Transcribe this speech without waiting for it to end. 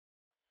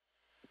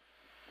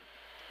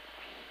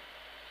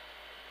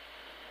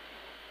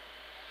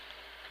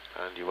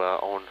And you are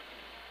on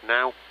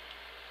now.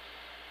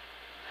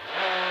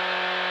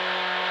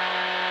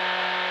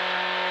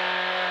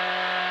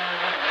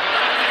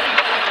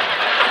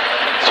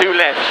 Two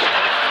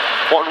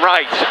left, one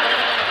right,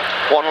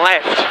 one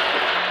left,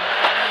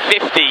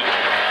 50,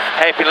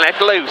 hairpin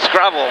left loose,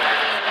 gravel.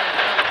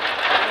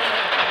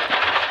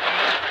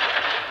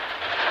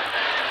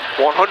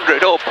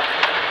 100 up.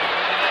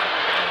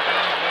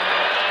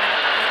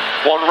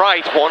 One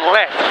right, one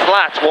left,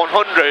 flat,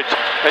 100,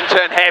 and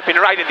turn hairpin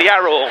right at the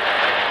arrow.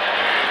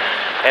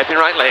 Hairpin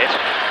right late.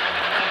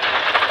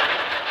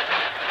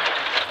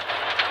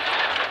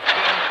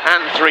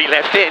 And 3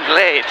 left in,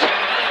 late.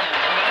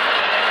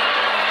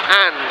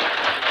 And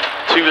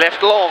 2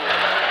 left long,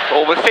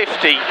 over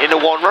 50, into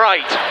 1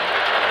 right.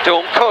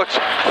 Don't cut,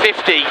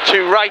 50,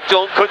 2 right,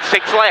 don't cut,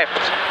 6 left.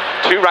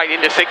 2 right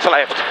into 6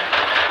 left.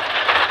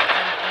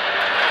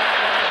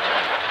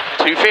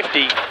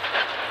 250.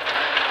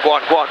 Go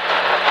on, go on.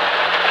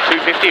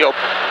 250 up.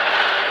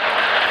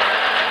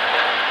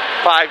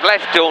 5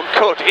 left, don't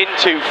cut,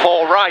 into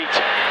 4 right.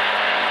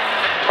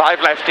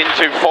 5 left,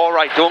 into 4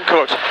 right, don't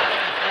cut.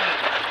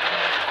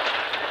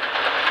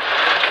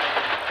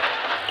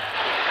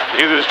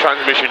 Knew there was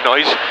transmission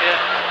noise.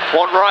 Yeah.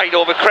 1 right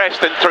over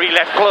crest and 3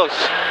 left plus.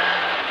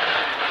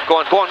 Go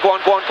on, go on, go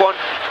on, go on, go on.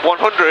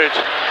 100.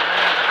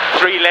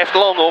 3 left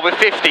long over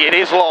 50, it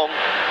is long.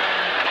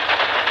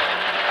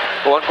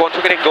 Go on,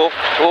 tuck it in, go.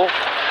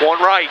 1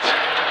 right,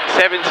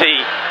 70.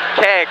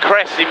 Care,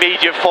 crest,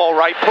 immediate 4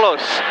 right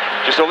plus.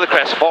 Just over the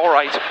crest, 4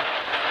 right.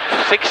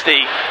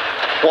 60.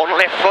 1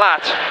 left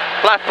flat.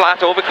 Flat,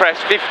 flat over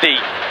crest, 50.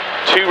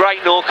 2 right,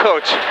 no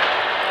cut.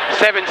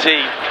 70.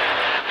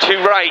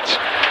 2 right.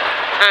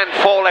 And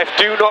 4 left,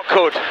 do not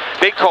cut.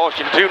 Big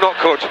caution, do not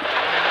cut.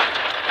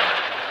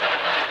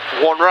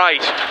 1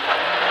 right.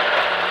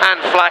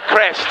 And flat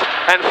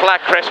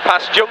crest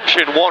past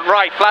junction, 1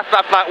 right, flat,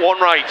 flat, flat, 1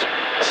 right.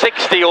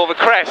 60 over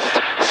crest,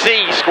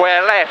 C,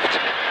 square left.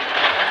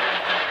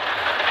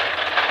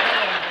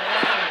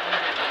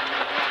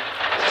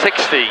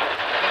 60.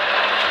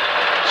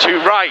 2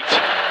 right,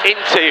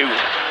 into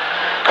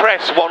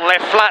crest, 1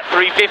 left, flat,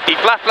 350,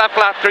 flat, flat,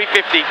 flat,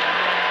 350.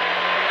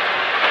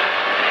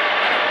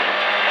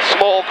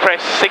 Small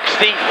crest,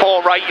 60,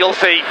 4 right, you'll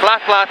see,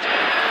 flat, flat,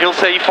 you'll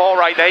see, 4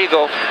 right, there you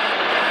go.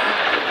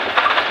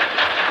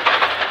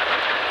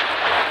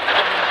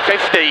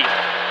 50,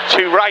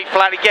 2 right,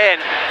 flat again,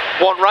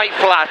 1 right,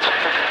 flat,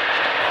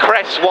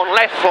 crest, 1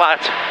 left,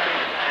 flat,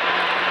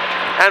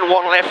 and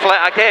 1 left,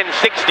 flat again,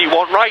 60,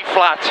 1 right,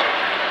 flat,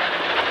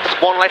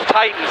 1 left,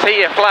 tightens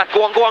here, flat,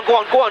 go on, go on, go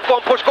on, go on, go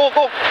on, push, go,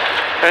 go,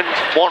 and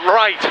 1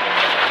 right,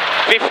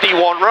 50,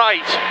 1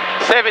 right,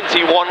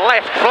 70, 1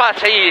 left, flat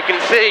here, you can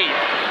see,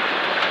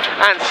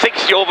 and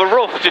 60 over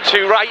rough to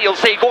 2 right, you'll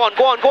see, go on,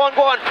 go on, go on,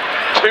 go on,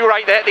 2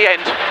 right there at the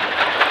end,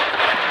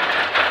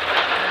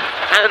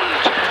 and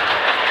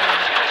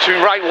 2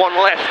 right, 1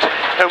 left,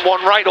 and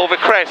 1 right over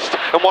crest,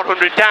 and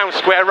 100 down,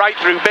 square right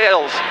through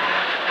bales.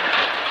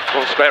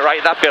 Go square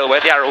right, that bale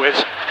where the arrow is.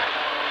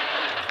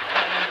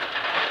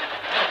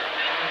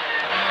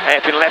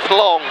 Hairpin left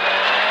long.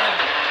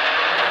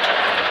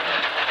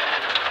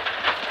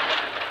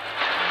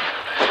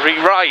 3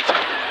 right.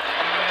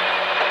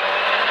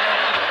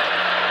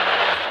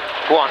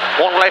 Go on,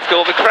 1 left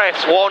over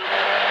crest, 1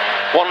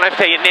 left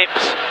here,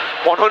 nips.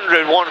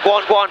 100, 1, go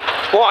on, go on,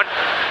 go on.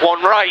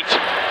 1 right.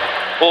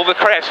 Over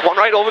crest, 1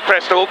 right over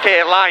crest,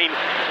 okay, line,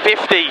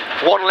 50,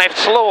 1 left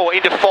slow,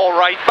 into 4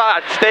 right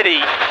bad, steady,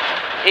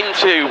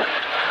 into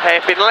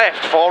hairpin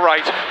left, 4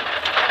 right,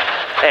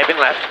 hairpin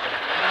left.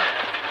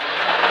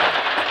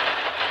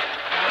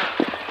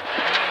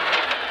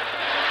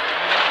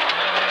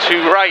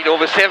 Two right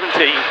over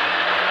 70,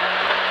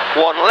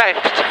 1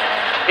 left,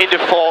 into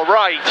 4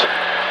 right,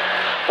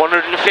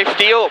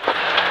 150 up,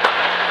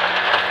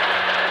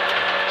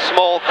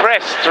 small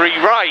crest, 3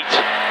 right,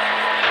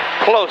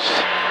 plus,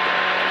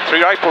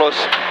 3 right plus,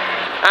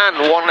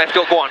 and 1 left,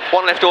 go on,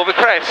 1 left over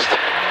crest,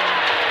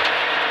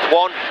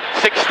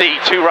 160,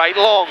 2 right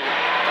long,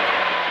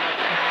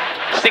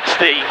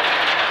 60,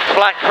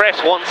 flat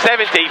crest,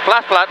 170,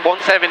 flat, flat,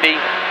 170,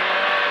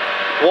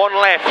 1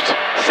 left,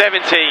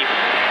 70,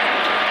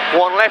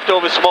 1 left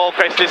over small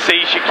crest to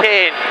C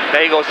chicane,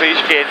 there you go, C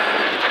chicane,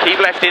 keep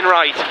left in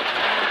right,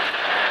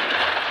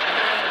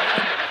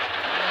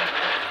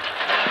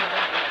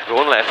 go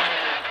on left,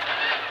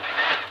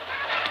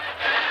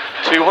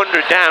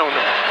 200 down,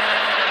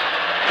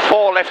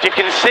 4 left you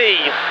can see,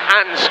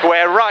 and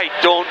square right,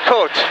 don't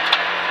cut,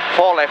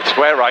 4 left,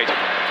 square right.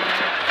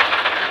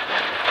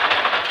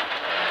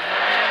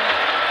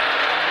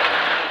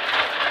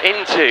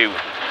 Into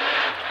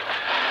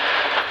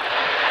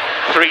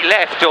 3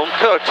 left, don't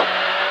cut,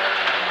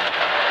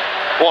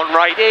 1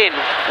 right in,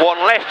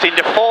 1 left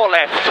into 4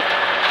 left,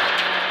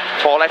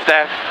 4 left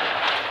there,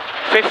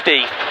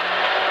 50,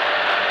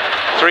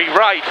 3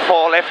 right,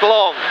 4 left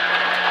long.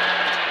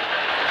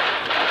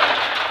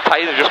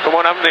 They've just come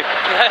on, haven't they?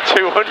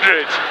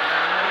 200.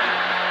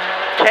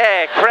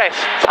 Care, crest,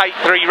 tight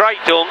 3 right,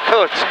 don't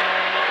cut.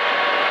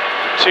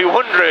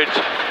 200.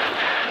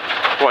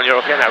 Go on, you're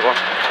okay now, go on.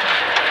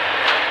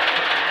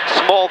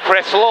 Small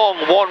crest long,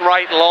 1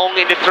 right long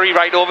into 3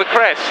 right over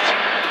crest.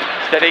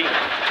 Steady.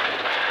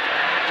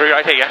 3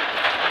 right here.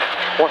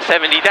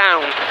 170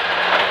 down.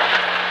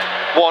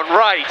 1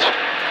 right.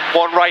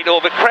 1 right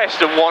over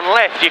crest and 1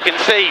 left. You can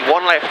see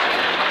 1 left.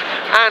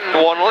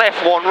 And 1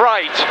 left, 1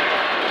 right.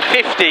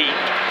 50.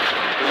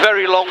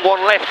 Very long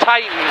 1 left,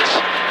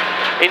 tightens.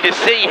 Into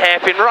C,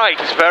 hairpin right.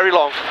 It's very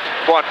long.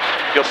 Go on.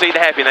 You'll see the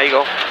hairpin. There you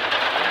go.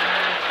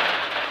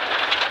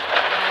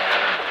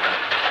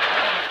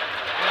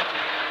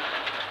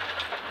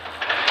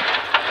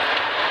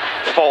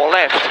 4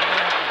 left.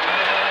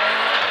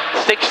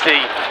 60.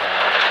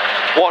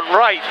 1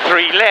 right,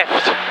 3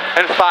 left.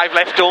 And 5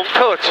 left, don't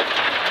cut.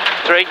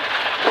 3.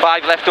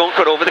 5 left, don't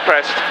cut over the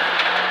crest.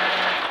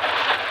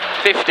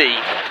 50.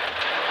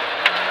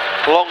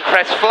 Long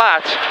crest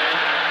flat.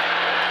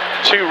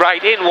 2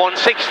 right in,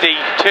 160.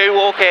 2,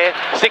 okay.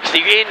 60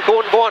 in, go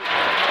on, go on.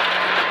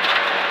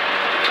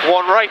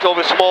 1 right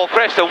over small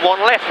crest and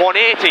 1 left,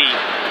 180.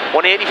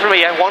 180 from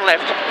here, 1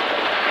 left.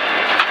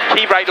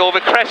 Keep right over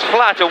crest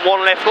flat and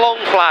 1 left long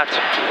flat.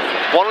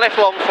 1 left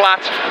long flat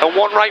and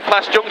 1 right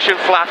flat junction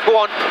flat. Go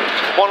on.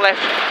 1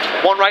 left,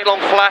 1 right long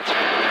flat.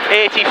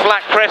 80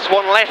 flat crest,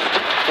 1 left.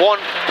 1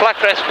 flat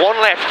crest, 1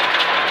 left.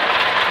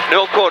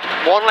 No good.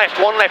 1 left,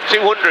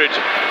 200.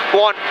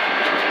 Go on.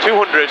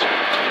 200.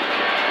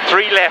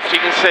 3 left, you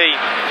can see.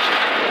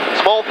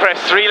 Small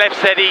crest, 3 left,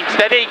 steady,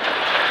 steady.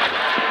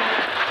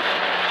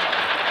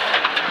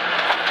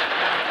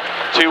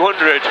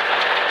 200.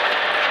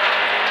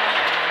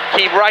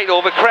 Keep right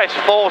over crest,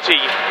 40.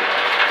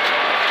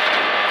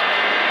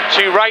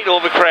 2 right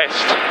over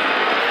crest.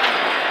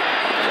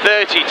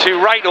 30, 2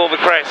 right over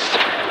crest.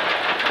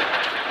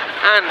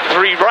 And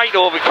 3 right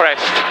over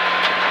crest.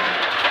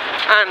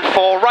 And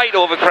 4 right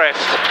over crest.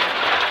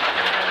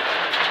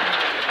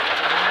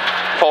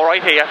 4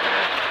 right here.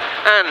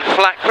 And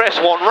flat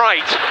crest, 1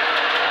 right.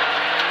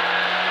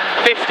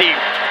 50,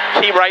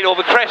 keep right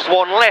over crest,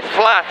 1 left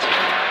flat.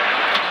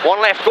 1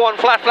 left, go on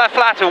flat, flat,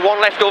 flat, and 1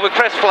 left over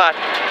crest flat.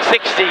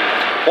 60,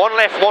 1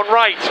 left, 1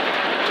 right,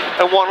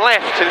 and 1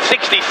 left, and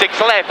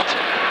 66 left.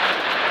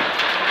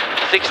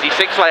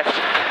 66 left.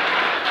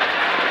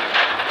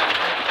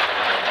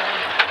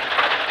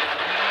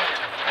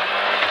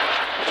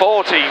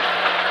 40,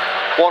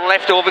 1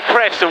 left over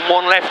crest and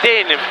 1 left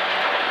in.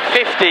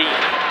 50,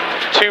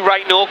 2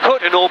 right no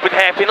cut and open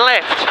hairpin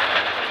left.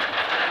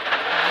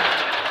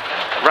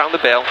 Round the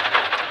bell.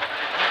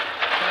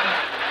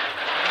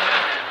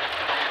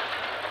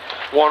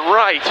 1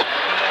 right.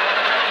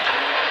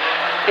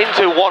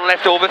 Into 1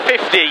 left over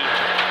 50.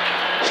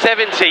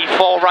 70,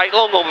 4 right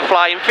long over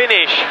flying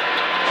finish.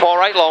 4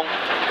 right long.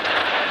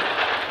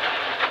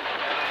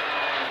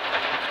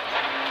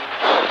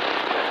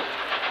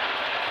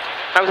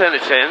 How's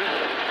entertaining?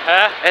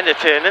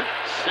 Entertaining.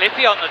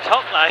 Slippy on the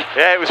top line.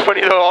 Yeah, it was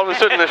funny though, all of a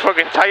sudden the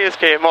fucking tyres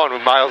came on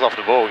with miles off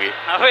the bogey.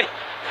 Have we?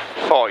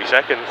 40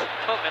 seconds.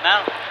 Fucking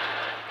hell.